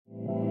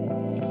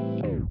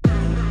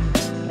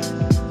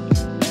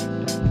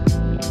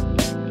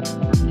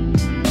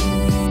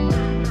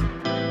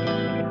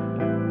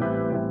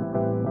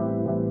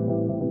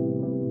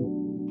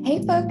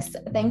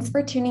Thanks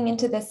for tuning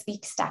into this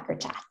week's Stacker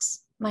Chat.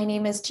 My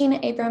name is Gina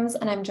Abrams,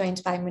 and I'm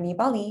joined by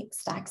Muneeb,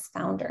 Stack's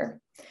founder.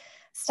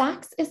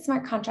 Stacks is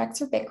smart contracts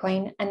for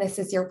Bitcoin, and this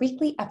is your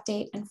weekly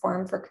update and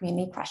forum for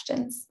community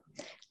questions.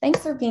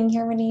 Thanks for being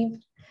here,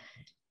 Muneeb.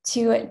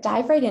 To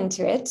dive right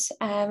into it,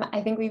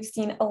 I think we've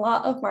seen a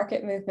lot of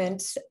market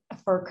movement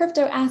for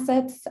crypto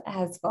assets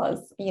as well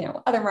as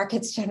other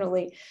markets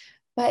generally,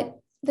 but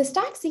the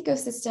Stacks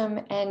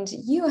ecosystem and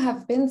you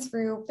have been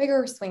through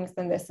bigger swings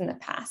than this in the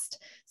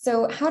past.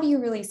 So how do you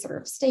really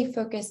sort of stay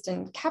focused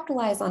and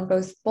capitalize on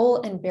both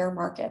bull and bear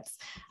markets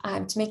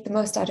to make the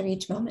most out of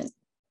each moment?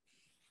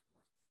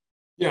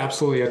 Yeah,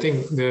 absolutely. I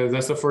think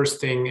that's the first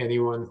thing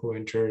anyone who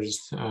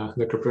enters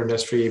the crypto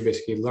industry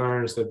basically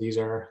learns, that these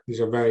are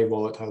very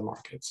volatile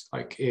markets.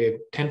 Like a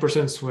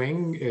 10%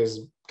 swing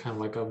is kind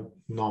of like a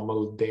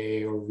normal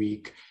day or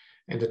week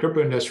in the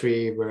crypto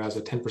industry, whereas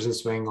a 10%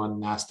 swing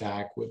on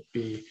NASDAQ would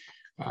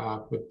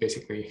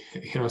basically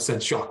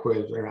send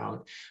shockwaves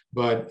around.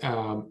 But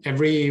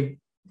every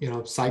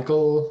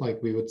cycle,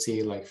 like we would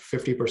see like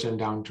 50%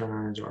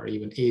 downturns or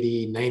even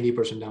 80,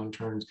 90%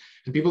 downturns.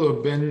 And people who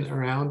have been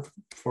around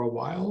for a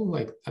while,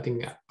 like I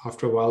think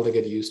after a while they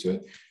get used to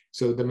it.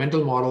 So the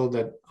mental model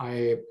that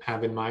I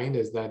have in mind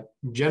is that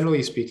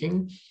generally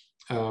speaking,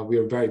 we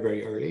are very,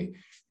 very early.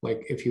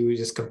 Like if you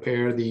just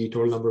compare the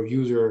total number of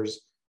users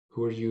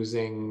who are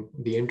using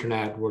the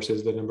internet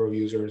versus the number of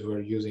users who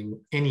are using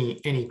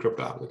any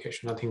crypto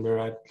application, I think we're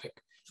at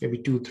like maybe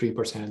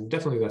 2-3%,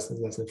 definitely less than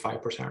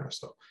 5% or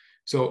so.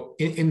 So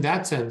in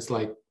that sense,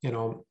 like,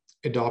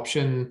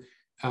 adoption,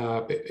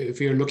 if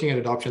you're looking at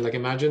adoption, like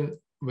imagine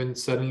when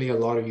suddenly a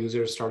lot of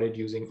users started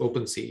using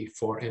OpenSea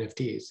for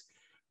NFTs,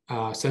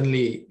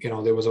 suddenly,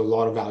 there was a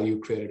lot of value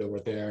created over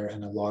there,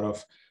 and a lot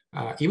of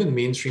even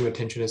mainstream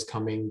attention is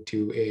coming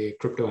to a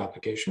crypto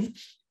application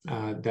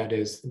that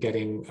is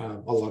getting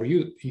a lot of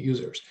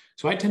users.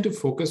 So I tend to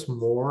focus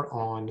more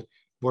on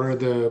what are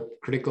the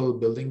critical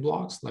building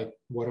blocks, like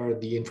what are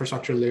the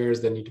infrastructure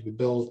layers that need to be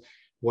built,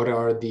 what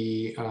are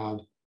the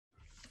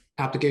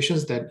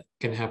applications that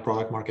can have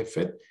product market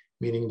fit,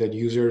 meaning that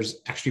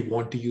users actually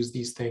want to use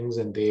these things,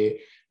 and the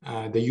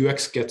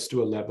UX gets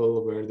to a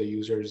level where the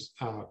users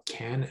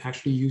can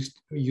actually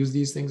use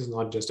these things. It's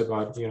not just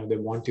about they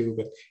want to,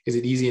 but is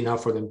it easy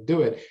enough for them to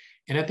do it?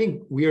 And I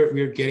think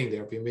we're getting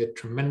there. We made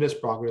tremendous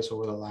progress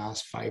over the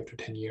last 5 to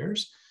 10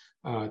 years.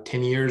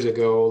 10 years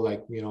ago,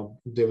 like,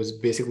 there was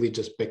basically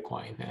just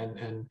Bitcoin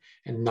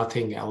and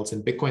nothing else.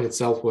 And Bitcoin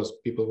itself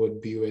people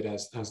would view it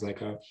as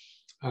like a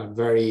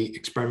very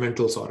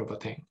experimental sort of a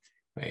thing,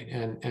 right?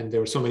 And there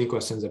were so many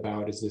questions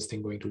about, is this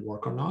thing going to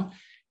work or not?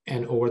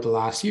 And over the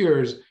last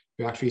years,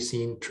 we've actually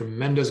seen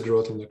tremendous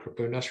growth in the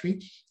crypto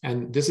industry.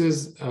 And this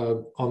is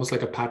almost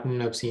like a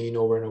pattern I've seen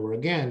over and over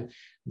again,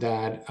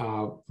 that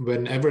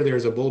whenever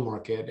there's a bull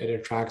market, it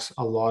attracts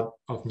a lot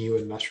of new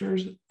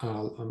investors, a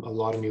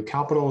lot of new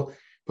capital,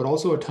 but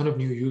also a ton of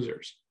new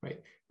users, right?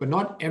 But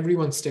not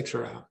everyone sticks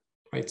around,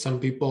 right? Some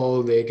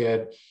people, they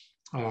get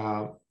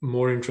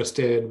more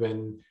interested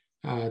when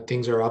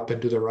things are up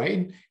and to the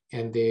right,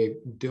 and they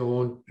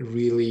don't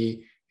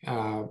really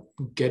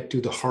get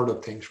to the heart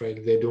of things,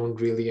 right? They don't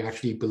really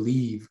actually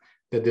believe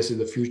that this is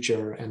the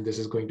future and this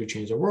is going to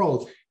change the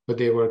world, but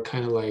they were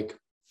kind of like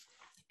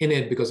in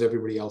it because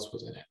everybody else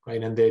was in it,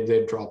 right? And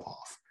they drop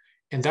off.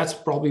 And that's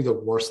probably the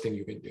worst thing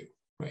you can do,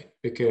 right?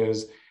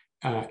 Because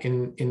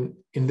in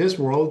this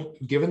world,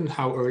 given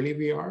how early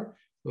we are,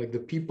 like the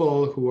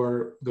people who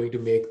are going to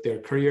make their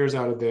careers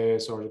out of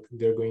this, or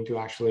they're going to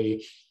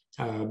actually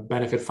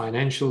benefit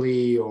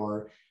financially,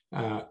 or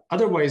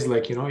otherwise,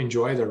 like,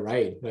 enjoy the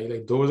ride, right?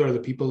 Like those are the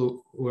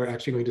people who are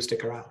actually going to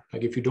stick around.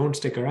 Like if you don't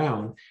stick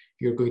around,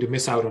 you're going to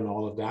miss out on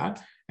all of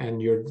that. And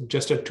you're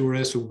just a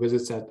tourist who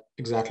visits at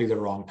exactly the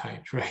wrong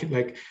times, right?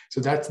 Like, so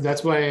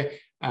that's why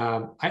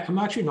I'm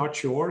actually not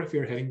sure if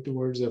you're heading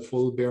towards a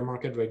full bear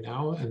market right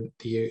now. And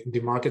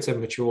the markets have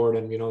matured,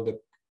 and, the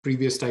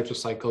previous types of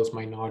cycles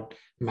might not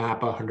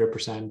map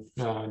 100%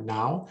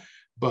 now.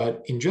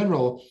 But in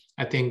general,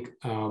 I think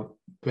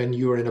when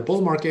you're in a bull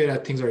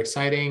market, things are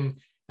exciting.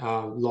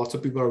 Lots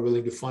of people are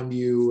willing to fund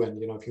you.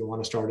 And, if you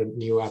want to start a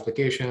new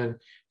application,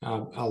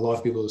 a lot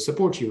of people will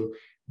support you.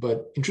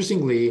 But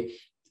interestingly,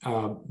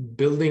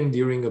 building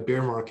during a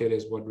bear market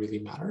is what really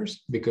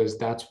matters, because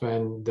that's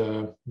when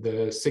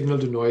the signal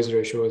to noise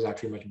ratio is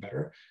actually much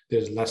better.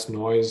 There's less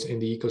noise in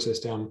the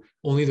ecosystem.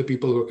 Only the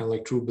people who are kind of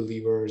like true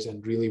believers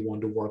and really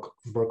want to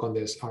work on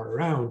this are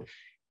around.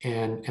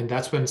 And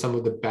that's when some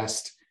of the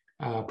best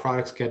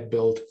products get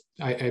built.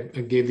 I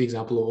gave the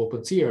example of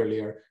OpenSea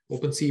earlier.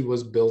 OpenSea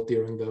was built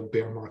during the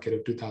bear market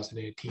of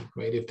 2018,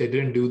 right? If they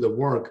didn't do the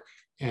work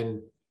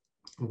and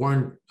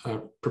weren't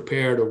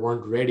prepared or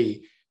weren't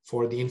ready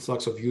for the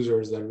influx of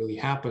users that really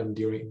happened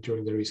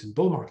during the recent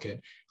bull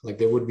market, like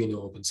there would be no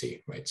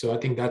OpenSea, right? So I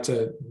think that's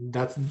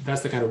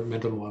the kind of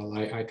mental model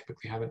I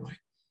typically have in mind.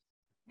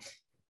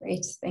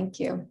 Great, thank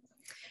you.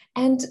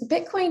 And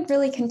Bitcoin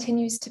really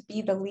continues to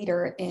be the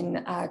leader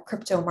in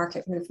crypto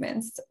market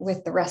movements,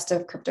 with the rest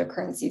of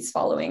cryptocurrencies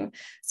following.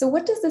 So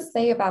what does this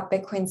say about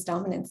Bitcoin's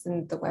dominance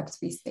in the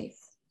Web3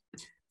 space?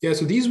 Yeah,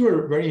 so these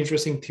were very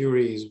interesting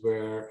theories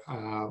where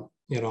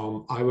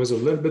I was a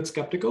little bit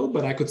skeptical,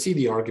 but I could see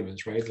the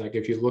arguments, right? Like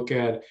if you look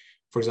at,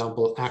 for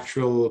example,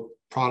 actual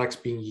products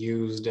being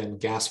used and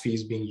gas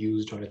fees being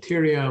used on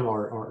Ethereum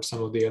or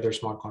some of the other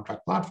smart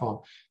contract platform,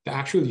 the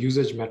actual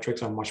usage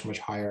metrics are much, much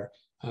higher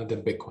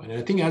than Bitcoin. And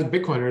I think as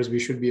Bitcoiners, we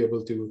should be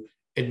able to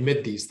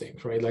admit these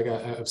things, right? Like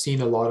I've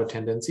seen a lot of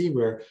tendency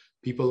where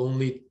people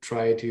only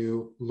try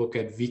to look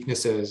at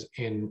weaknesses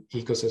in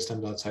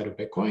ecosystems outside of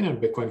Bitcoin,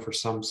 and Bitcoin for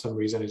some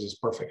reason is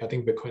just perfect. I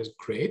think Bitcoin is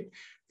great.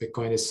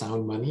 Bitcoin is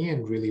sound money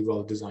and really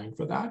well designed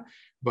for that.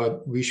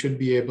 But we should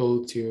be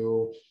able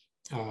to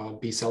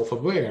be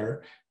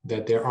self-aware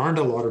that there aren't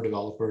a lot of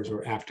developers who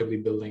are actively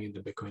building in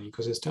the Bitcoin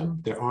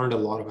ecosystem. There aren't a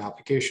lot of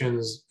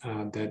applications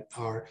that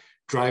are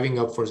driving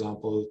up, for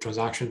example,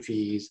 transaction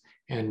fees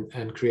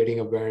and creating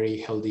a very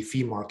healthy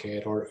fee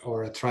market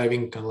or a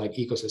thriving kind of like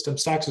ecosystem.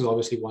 Stacks is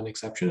obviously one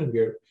exception, and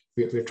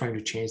we're trying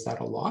to change that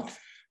a lot.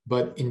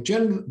 But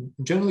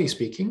generally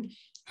speaking,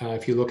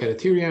 if you look at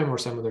Ethereum or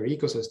some other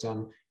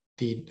ecosystem,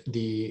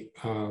 the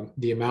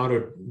amount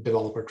of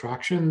developer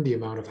traction, the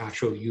amount of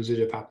actual usage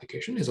of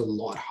application is a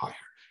lot higher,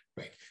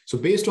 right? So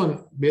based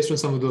on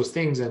some of those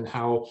things and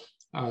how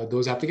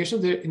those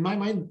applications, in my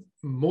mind,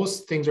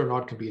 most things are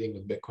not competing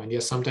with Bitcoin.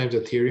 Yes, sometimes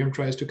Ethereum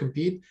tries to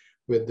compete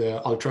with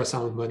the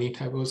ultrasound money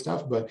type of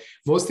stuff, but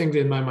most things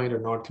in my mind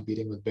are not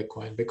competing with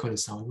Bitcoin. Bitcoin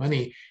is sound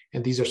money,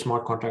 and these are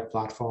smart contract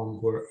platforms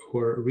who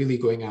are really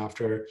going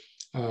after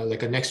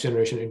like a next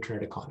generation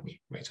internet economy,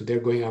 right? So they're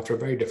going after a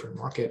very different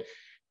market,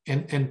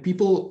 and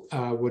people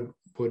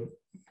would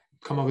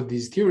come up with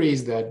these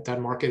theories that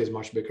that market is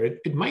much bigger.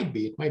 It might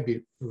be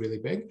really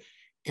big,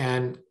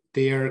 and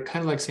they are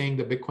kind of like saying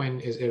that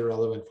Bitcoin is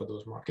irrelevant for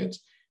those markets,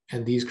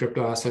 and these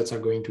crypto assets are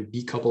going to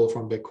decouple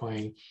from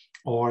Bitcoin,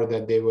 or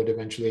that they would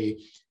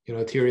eventually,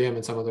 Ethereum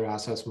and some other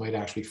assets might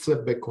actually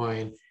flip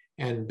Bitcoin.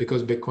 And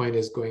because Bitcoin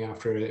is going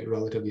after a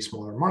relatively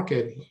smaller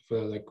market, for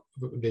like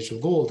digital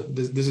gold,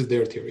 this is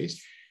their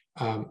theories.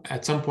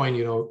 At some point,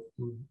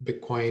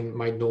 Bitcoin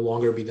might no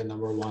longer be the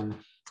number one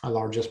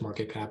largest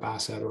market cap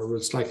asset, or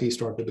will slightly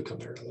start to become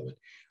irrelevant.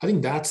 I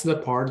think that's the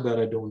part that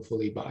I don't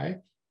fully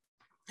buy.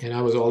 And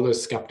I was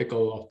always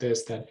skeptical of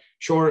this, that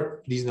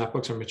sure, these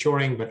networks are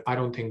maturing, but I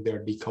don't think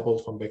they're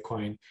decoupled from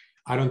Bitcoin.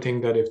 I don't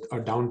think that if a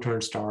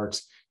downturn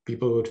starts,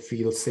 people would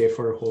feel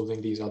safer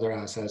holding these other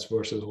assets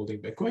versus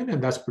holding Bitcoin.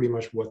 And that's pretty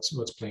much what's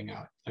playing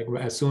out. Like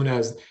as soon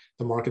as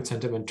the market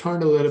sentiment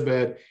turned a little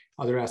bit,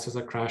 other assets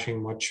are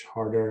crashing much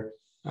harder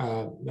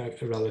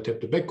relative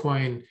to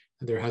Bitcoin.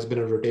 There has been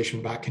a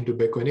rotation back into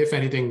Bitcoin. If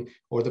anything,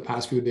 over the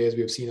past few days,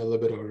 we've seen a little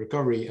bit of a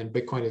recovery, and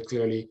Bitcoin is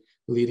clearly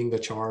leading the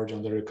charge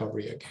on the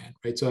recovery again,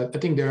 right? So I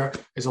think there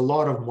is a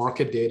lot of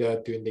market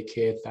data to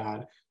indicate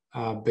that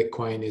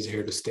Bitcoin is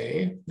here to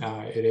stay.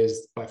 It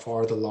is by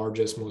far the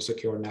largest, most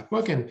secure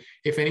network. And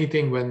if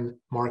anything, when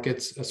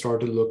markets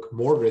start to look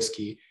more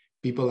risky,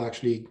 people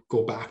actually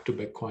go back to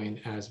Bitcoin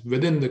as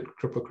within the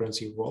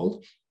cryptocurrency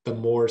world, the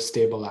more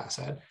stable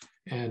asset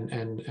and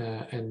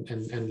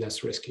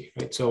less risky,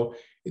 right? So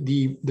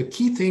the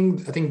key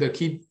thing, I think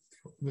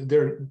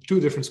there are two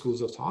different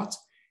schools of thoughts.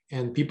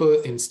 And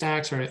people in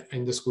Stacks are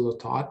in the school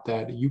of thought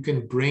that you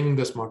can bring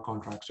the smart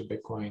contracts to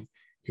Bitcoin.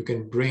 You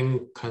can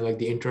bring kind of like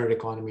the internet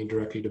economy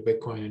directly to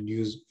Bitcoin and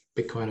use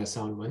Bitcoin as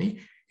sound money.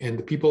 And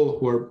the people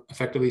who are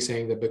effectively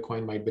saying that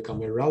Bitcoin might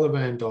become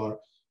irrelevant or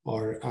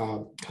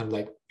kind of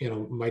like,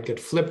 might get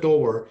flipped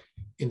over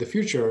in the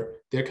future,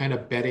 they're kind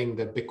of betting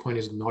that Bitcoin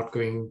is not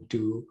going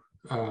to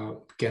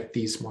get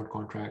these smart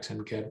contracts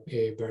and get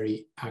a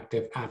very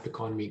active app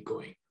economy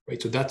going. Right.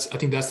 So I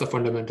think that's the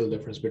fundamental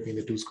difference between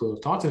the two schools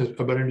of thought, and it's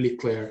abundantly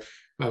clear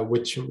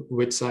which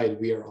side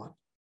we are on.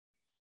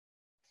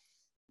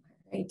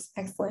 Great,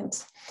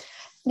 excellent.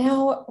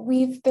 Now,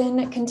 we've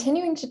been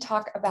continuing to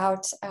talk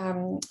about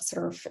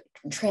sort of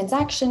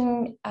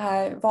transaction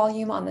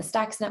volume on the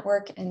Stacks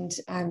network and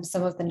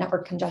some of the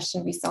network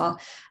congestion we saw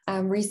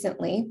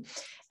recently.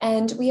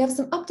 And we have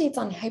some updates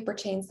on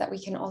hyperchains that we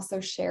can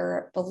also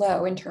share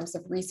below in terms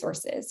of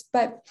resources.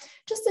 But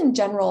just in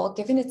general,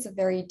 given it's a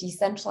very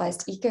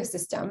decentralized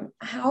ecosystem,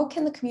 how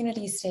can the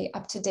community stay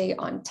up to date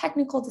on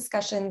technical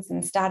discussions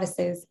and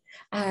statuses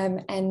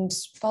and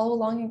follow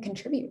along and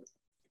contribute?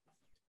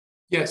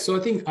 Yeah, so I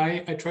think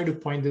I try to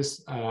point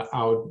this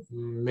out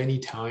many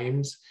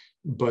times,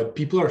 but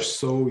people are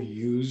so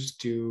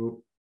used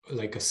to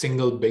like a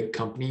single big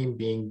company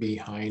being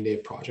behind a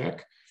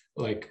project,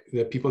 like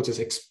that people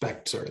just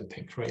expect certain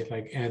things, right?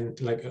 Like, and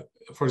like,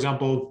 for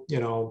example,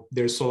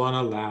 there's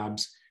Solana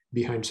Labs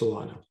behind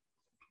Solana.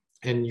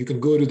 And you can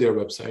go to their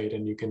website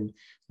and you can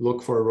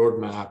look for a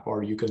roadmap,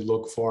 or you can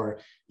look for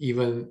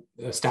even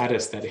a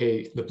status that,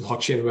 hey, the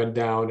blockchain went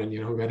down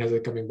and, when is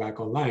it coming back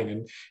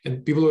online?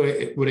 And people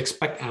would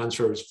expect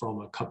answers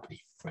from a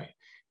company, right?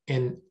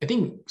 And I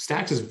think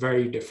Stacks is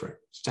very different.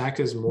 Stacks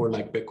is more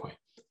like Bitcoin.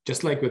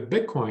 Just like with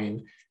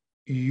Bitcoin,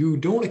 you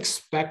don't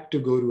expect to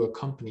go to a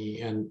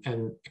company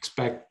and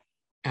expect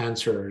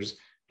answers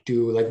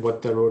to like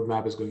what the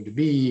roadmap is going to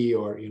be,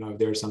 or if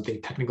there's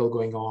something technical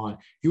going on,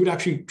 you would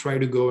actually try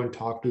to go and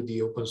talk to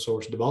the open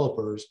source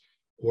developers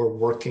who are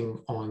working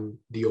on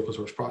the open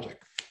source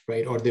project,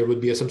 right? Or there would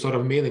be some sort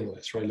of mailing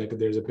list, right? Like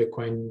there's a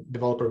Bitcoin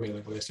developer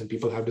mailing list, and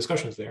people have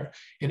discussions there,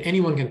 and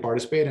anyone can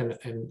participate,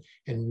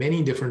 and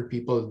many different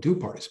people do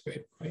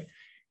participate, right?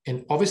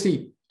 And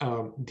obviously,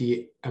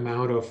 the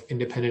amount of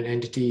independent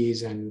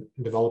entities and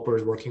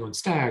developers working on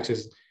Stacks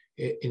is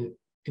in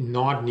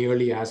not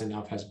nearly as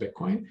enough as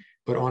Bitcoin,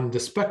 but on the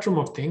spectrum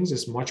of things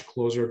is much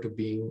closer to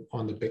being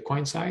on the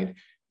Bitcoin side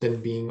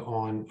than being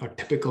on a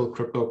typical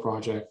crypto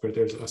project where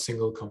there's a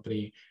single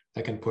company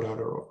that can put out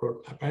a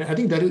roadmap. And I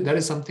think that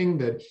is something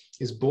that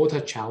is both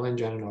a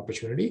challenge and an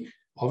opportunity.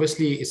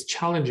 Obviously, it's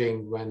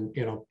challenging when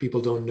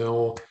people don't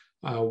know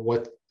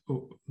what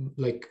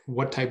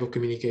type of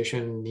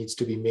communication needs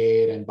to be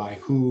made and by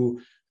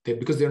who,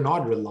 because they're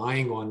not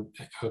relying on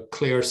a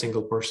clear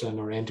single person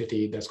or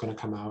entity that's going to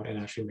come out and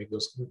actually make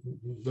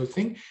those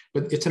things.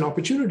 But it's an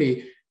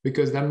opportunity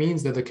because that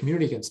means that the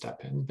community can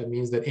step in. That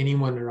means that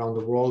anyone around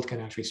the world can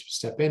actually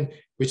step in,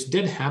 which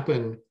did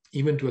happen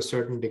even to a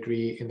certain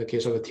degree in the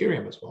case of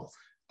Ethereum as well.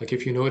 Like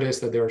if you notice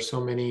that there are so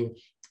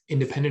many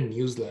independent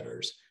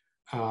newsletters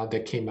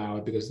that came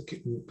out because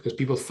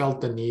people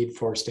felt the need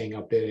for staying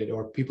updated,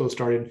 or people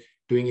started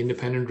doing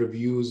independent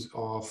reviews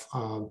of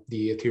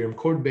the Ethereum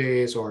code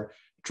base, or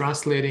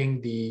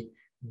translating the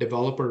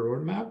developer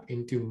roadmap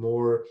into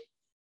more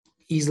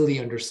easily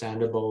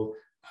understandable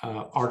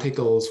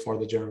articles for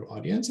the general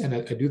audience. And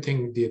I do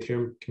think the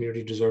Ethereum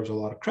community deserves a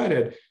lot of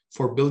credit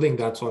for building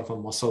that sort of a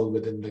muscle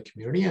within the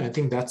community. And I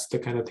think that's the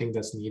kind of thing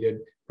that's needed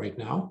right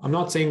now. I'm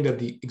not saying that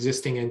the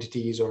existing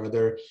entities or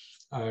other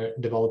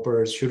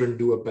developers shouldn't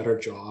do a better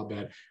job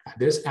at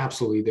this.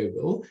 Absolutely, they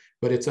will.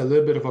 But it's a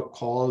little bit of a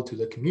call to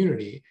the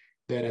community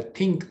that I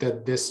think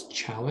that this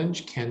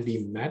challenge can be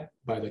met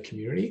by the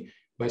community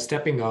by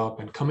stepping up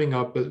and coming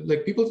up with,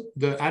 like, people,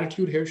 the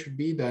attitude here should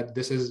be that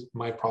this is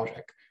my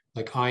project.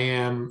 Like, I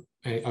am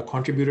a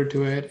contributor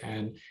to it,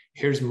 and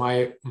here's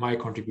my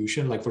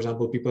contribution. Like, for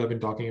example, people have been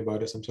talking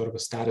about some sort of a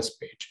status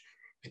page.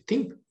 I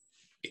think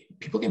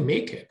people can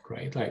make it,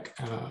 right? Like,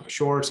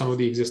 sure, some of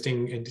the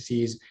existing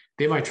entities,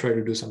 they might try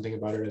to do something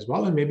about it as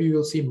well. And maybe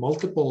we'll see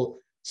multiple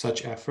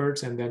such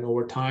efforts. And then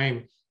over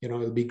time,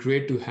 it'll be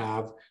great to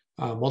have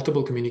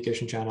multiple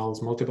communication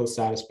channels, multiple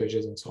status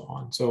pages, and so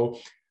on. So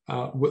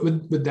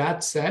with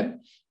that said,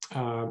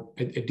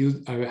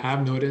 I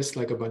have noticed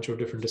like a bunch of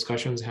different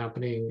discussions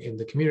happening in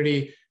the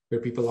community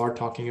where people are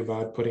talking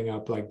about putting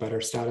up like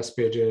better status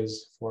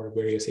pages for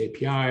various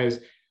APIs.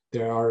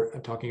 They are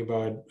talking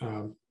about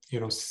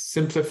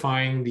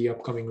simplifying the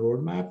upcoming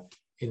roadmap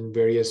in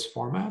various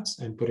formats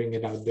and putting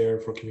it out there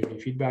for community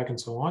feedback and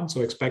so on.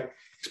 So expect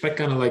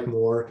kind of like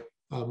more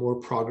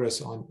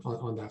progress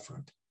on that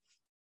front.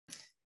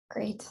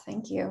 Great,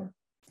 thank you.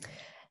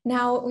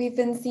 Now, we've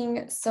been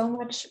seeing so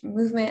much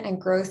movement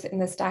and growth in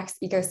the Stacks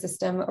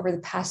ecosystem over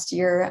the past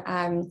year.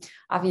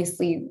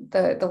 Obviously,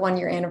 the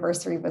 1-year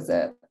anniversary was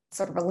a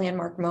sort of a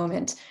landmark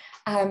moment.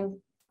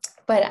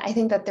 But I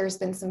think that there's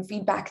been some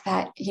feedback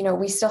that,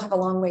 we still have a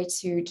long way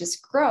to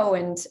just grow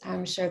and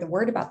share the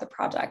word about the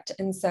project.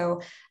 And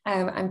so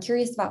I'm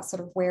curious about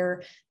sort of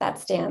where that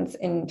stands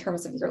in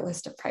terms of your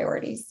list of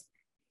priorities.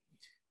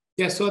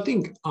 Yeah, so I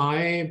think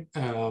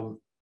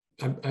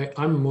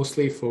I'm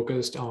mostly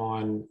focused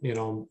on,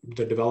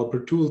 the developer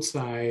tool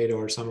side,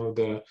 or some of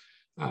the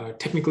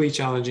technically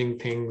challenging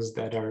things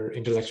that are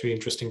intellectually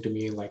interesting to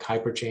me, like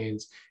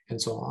hyperchains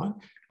and so on.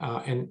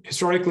 And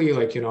historically,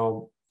 like,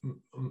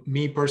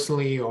 me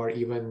personally, or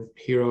even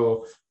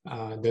Hero,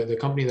 the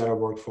company that I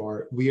work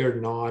for, we are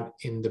not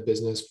in the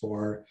business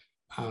for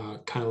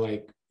kind of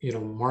like,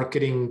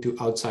 marketing to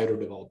outsider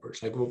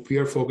developers. Like, we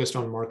are focused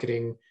on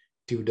marketing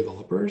to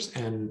developers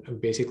and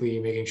basically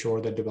making sure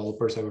that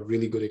developers have a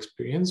really good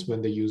experience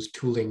when they use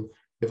tooling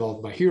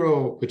developed by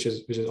Hero, which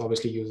is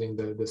obviously using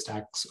the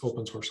Stacks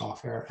open source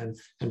software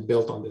and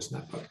built on this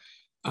network.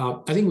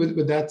 I think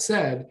with that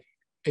said,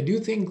 I do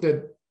think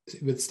that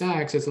with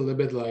Stacks, it's a little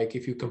bit like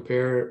if you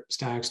compare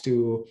Stacks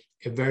to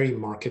a very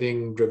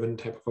marketing driven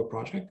type of a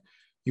project,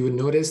 you would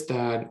notice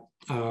that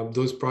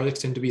those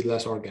projects tend to be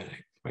less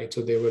organic, right?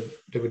 So they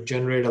would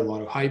generate a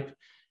lot of hype.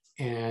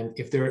 And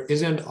if there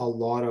isn't a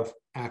lot of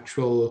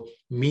actual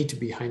meat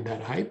behind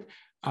that hype,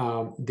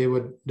 they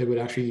would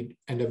actually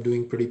end up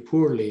doing pretty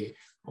poorly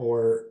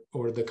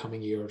over the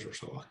coming years or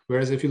so on.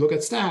 Whereas if you look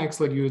at Stacks,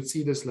 like, you would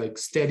see this like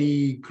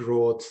steady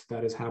growth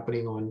that is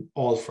happening on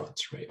all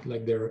fronts, right?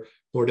 Like, there are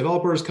more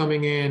developers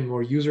coming in,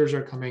 more users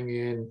are coming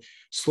in,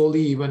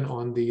 slowly, even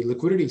on the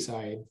liquidity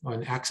side,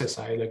 on access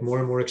side, like more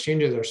and more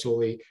exchanges are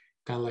slowly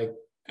kind of like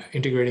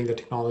integrating the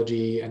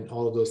technology, and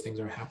all of those things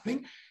are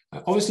happening.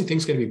 Obviously,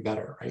 things can be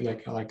better, right?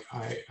 Like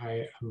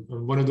I'm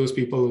one of those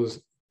people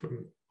who's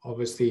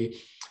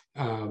obviously,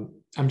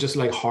 I'm just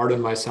like hard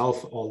on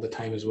myself all the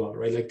time as well,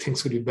 right? Like,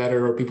 things could be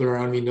better, or people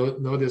around me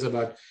know this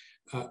about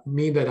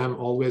me, that I'm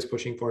always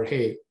pushing for,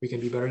 hey, we can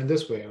be better in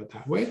this way or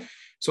that way.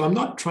 So I'm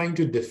not trying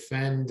to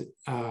defend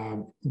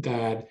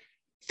that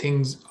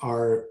things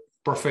are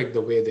perfect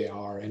the way they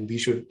are, and we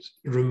should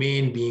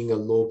remain being a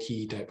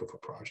low-key type of a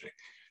project.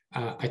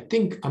 I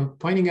think I'm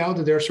pointing out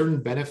that there are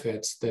certain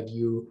benefits that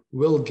you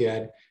will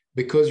get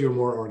because you're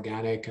more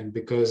organic and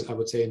because I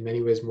would say in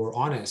many ways more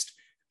honest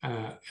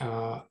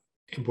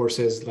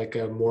versus like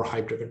a more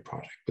hype-driven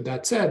project. But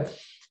that said,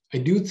 I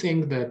do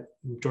think that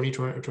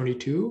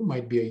 2022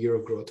 might be a year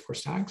of growth for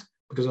Stacks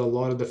because a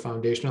lot of the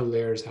foundational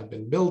layers have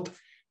been built.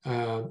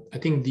 I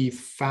think the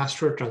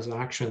faster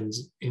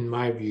transactions, in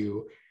my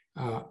view,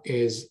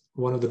 is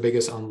one of the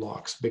biggest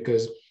unlocks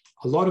because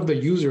a lot of the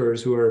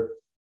users who are,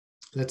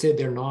 let's say,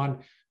 they're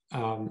not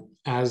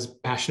as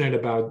passionate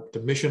about the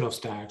mission of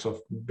Stacks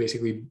of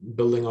basically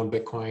building on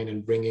Bitcoin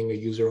and bringing a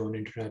user-owned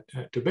internet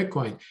to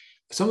Bitcoin.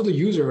 Some of the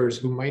users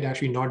who might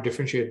actually not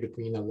differentiate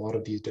between a lot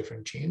of these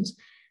different chains,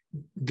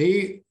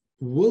 they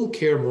will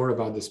care more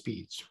about the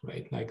speeds,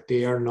 right? Like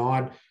they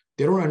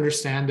don't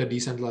understand the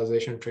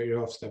decentralization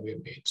trade-offs that we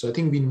have made. So I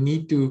think we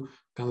need to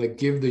kind of like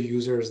give the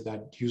users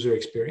that user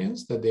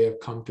experience that they have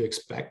come to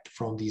expect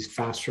from these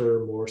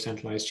faster, more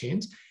centralized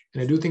chains.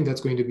 And I do think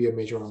that's going to be a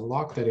major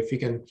unlock that if we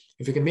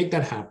can make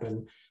that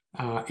happen,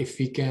 if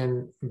we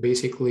can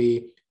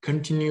basically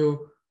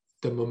continue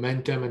the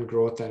momentum and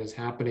growth that is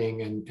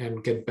happening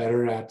and get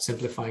better at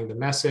simplifying the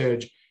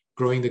message,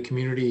 growing the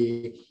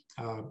community,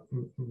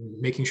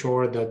 making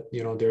sure that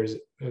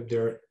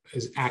there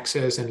is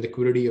access and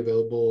liquidity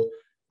available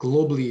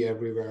globally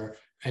everywhere.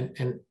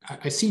 And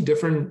I see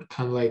different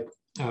kind of like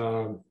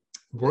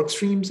work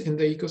streams in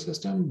the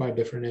ecosystem by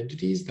different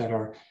entities that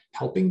are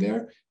helping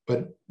there.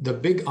 But the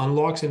big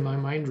unlocks in my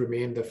mind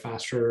remain the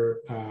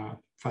faster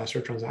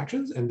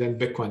transactions and then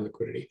Bitcoin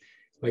liquidity.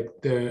 Like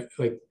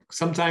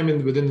sometime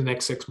within the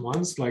next 6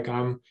 months, like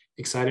I'm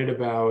excited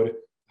about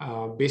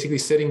basically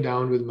sitting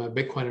down with my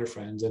Bitcoiner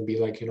friends and be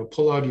like,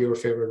 pull out your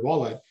favorite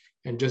wallet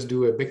and just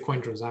do a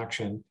Bitcoin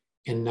transaction.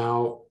 And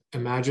now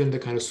imagine the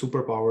kind of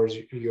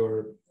superpowers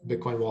your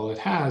Bitcoin wallet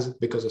has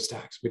because of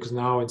Stacks. Because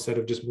now instead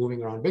of just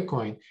moving around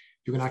Bitcoin,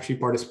 you can actually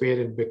participate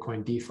in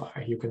Bitcoin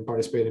DeFi. You can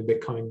participate in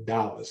Bitcoin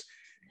DAOs.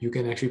 You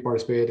can actually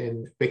participate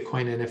in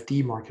Bitcoin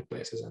NFT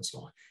marketplaces and so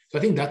on. So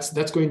I think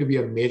that's going to be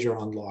a major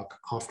unlock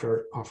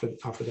after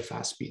the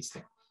fast speeds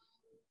thing.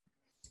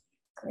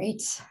 Great.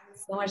 So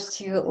much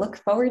to look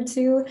forward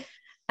to.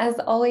 As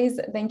always,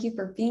 thank you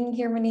for being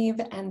here,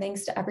 Muneeb, and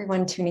thanks to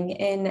everyone tuning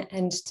in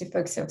and to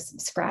folks who have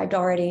subscribed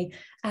already.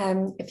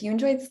 If you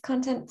enjoyed this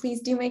content,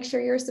 please do make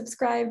sure you're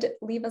subscribed.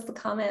 Leave us a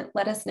comment.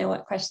 Let us know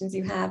what questions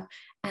you have,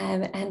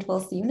 and we'll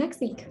see you next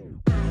week.